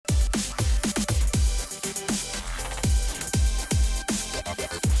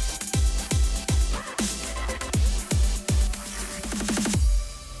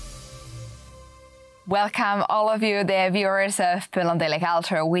Welcome all of you, the viewers of Film Daily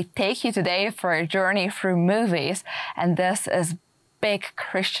Culture. We take you today for a journey through movies, and this is big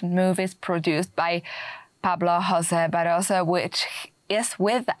Christian movies produced by Pablo Jose Barroso, which is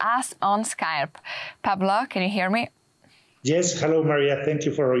with us on Skype. Pablo, can you hear me? Yes, hello Maria. Thank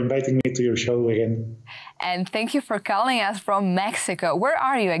you for inviting me to your show again. And thank you for calling us from Mexico. Where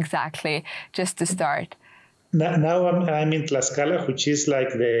are you exactly, just to start? Now I'm in Tlaxcala, which is like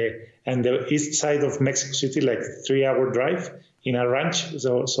on the east side of Mexico City, like 3-hour drive in a ranch.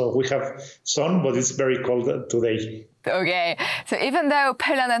 So we have sun, but it's very cold today. Okay, so even though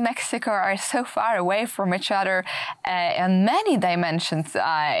Poland and Mexico are so far away from each other in many dimensions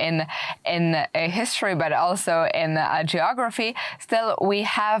in history, but also in geography, still we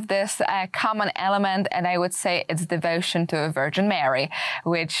have this common element, and I would say it's devotion to the Virgin Mary,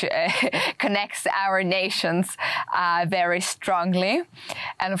 which connects our nations very strongly.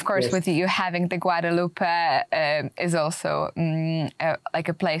 And of course, yes, with you having the Guadalupe is also like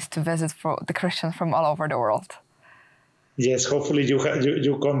a place to visit for the Christians from all over the world. Yes, hopefully you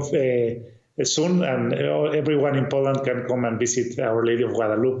come soon, and everyone in Poland can come and visit Our Lady of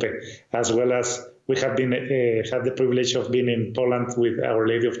Guadalupe, as well as we have been had the privilege of being in Poland with Our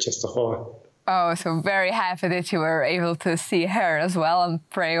Lady of Częstochowa. Oh, so very happy that you were able to see her as well and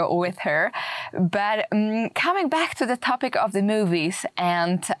pray with her. But coming back to the topic of the movies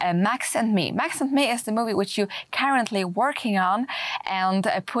and Max and Me. Max and Me is the movie which you're currently working on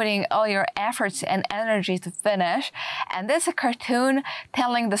and putting all your efforts and energy to finish. And this is a cartoon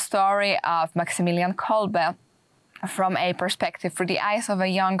telling the story of Maksymilian Kolbe from a perspective through the eyes of a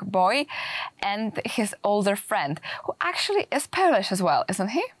young boy and his older friend, who actually is Polish as well, isn't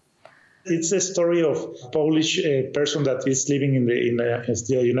he? It's a story of a Polish person that is living in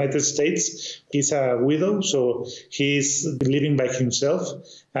the United States. He's a widow, so he's living by himself,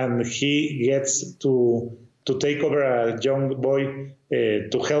 and he gets to take over a young boy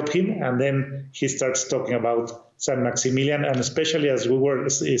to help him, and then he starts talking about San Maximilian, and especially as we were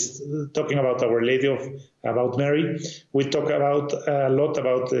talking about Our Lady about Mary, we talk about a lot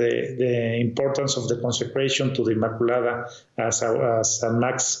about the importance of the consecration to the Immaculada as San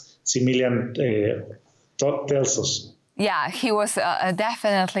Maximilian tells us. Yeah, he was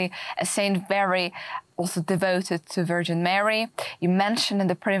definitely a saint, very also devoted to Virgin Mary. You mentioned in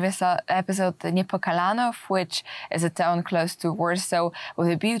the previous episode the Niepokalanów, which is a town close to Warsaw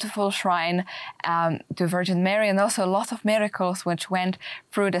with a beautiful shrine to Virgin Mary, and also a lot of miracles which went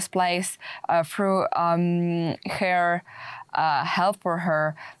through this place through her help or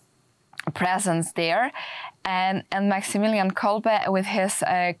her presence there. And Maksymilian Kolbe, with his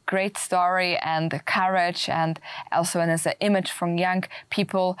great story and courage, and also as an image from young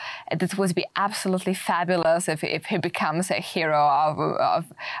people, it would be absolutely fabulous if he becomes a hero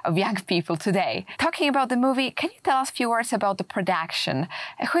of young people today. Talking about the movie, can you tell us a few words about the production?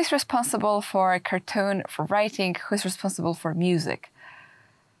 Who is responsible for a cartoon, for writing? Who is responsible for music?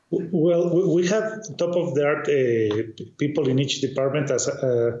 Well, we have top-of-the-art people in each department. As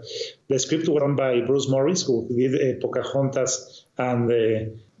the script was done by Bruce Morris, who did Pocahontas and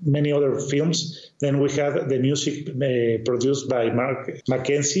many other films. Then we have the music produced by Mark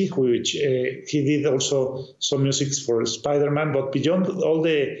Mackenzie, which he did also some music for Spider-Man. But beyond all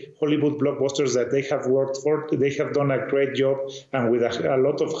the Hollywood blockbusters that they have worked for, they have done a great job and with a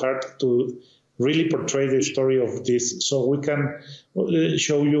lot of heart to really portray the story of this. So we can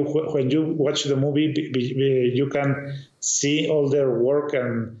show you, when you watch the movie, you can see all their work.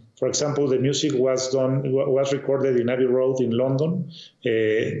 And for example, the music was recorded in Abbey Road in London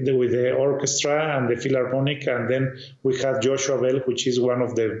with the orchestra and the Philharmonic. And then we have Joshua Bell, which is one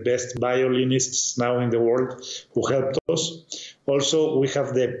of the best violinists now in the world, who helped us. Also, we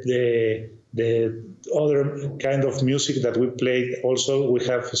have the other kind of music that we played. Also, we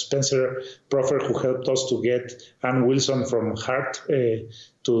have Spencer Proffer, who helped us to get Ann Wilson from Heart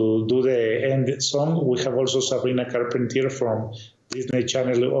to do the end song. We have also Sabrina Carpentier from Disney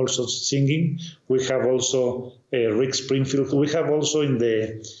Channel also singing. We have also Rick Springfield. We have also in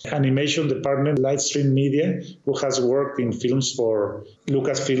the animation department Lightstream Media, who has worked in films for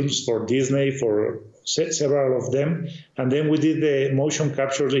Lucasfilms, for Disney, for several of them. And then we did the motion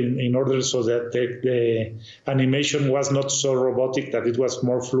capture in order so that the animation was not so robotic, that it was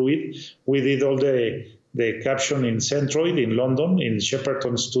more fluid. We did all the caption in Centroid in London, in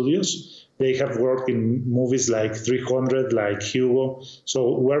Shepperton Studios. They have worked in movies like 300, like Hugo.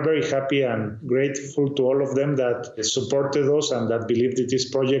 So we're very happy and grateful to all of them that supported us and that believed in this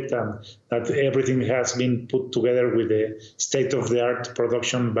project, and that everything has been put together with the state-of-the-art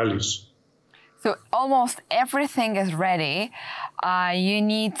production values. So almost everything is ready. You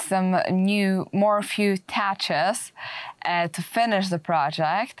need some more few touches to finish the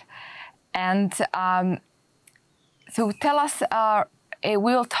project. And so tell us,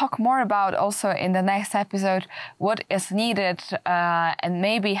 we'll talk more about also in the next episode what is needed and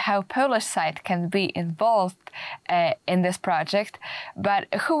maybe how Polish side can be involved in this project. But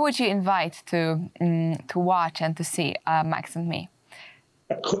who would you invite to watch and to see Max and me?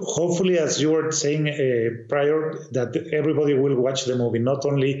 Hopefully, as you were saying prior, that everybody will watch the movie, not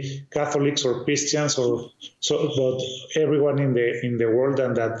only Catholics or Christians but everyone in the world,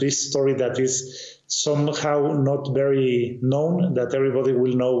 and that this story that is somehow not very known, that everybody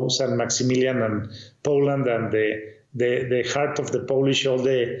will know San Maximilian and Poland and the heart of the Polish, all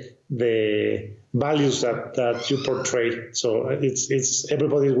the values that you portray. So it's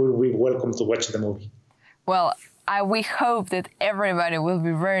everybody will be welcome to watch the movie. Well, we hope that everybody will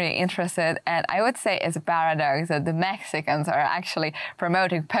be very interested, and I would say it's a paradox that the Mexicans are actually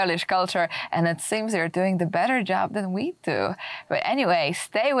promoting Polish culture, and it seems they're doing the better job than we do. But anyway,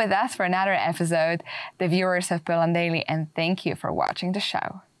 stay with us for another episode, the viewers of Poland Daily, and thank you for watching the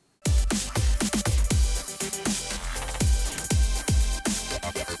show.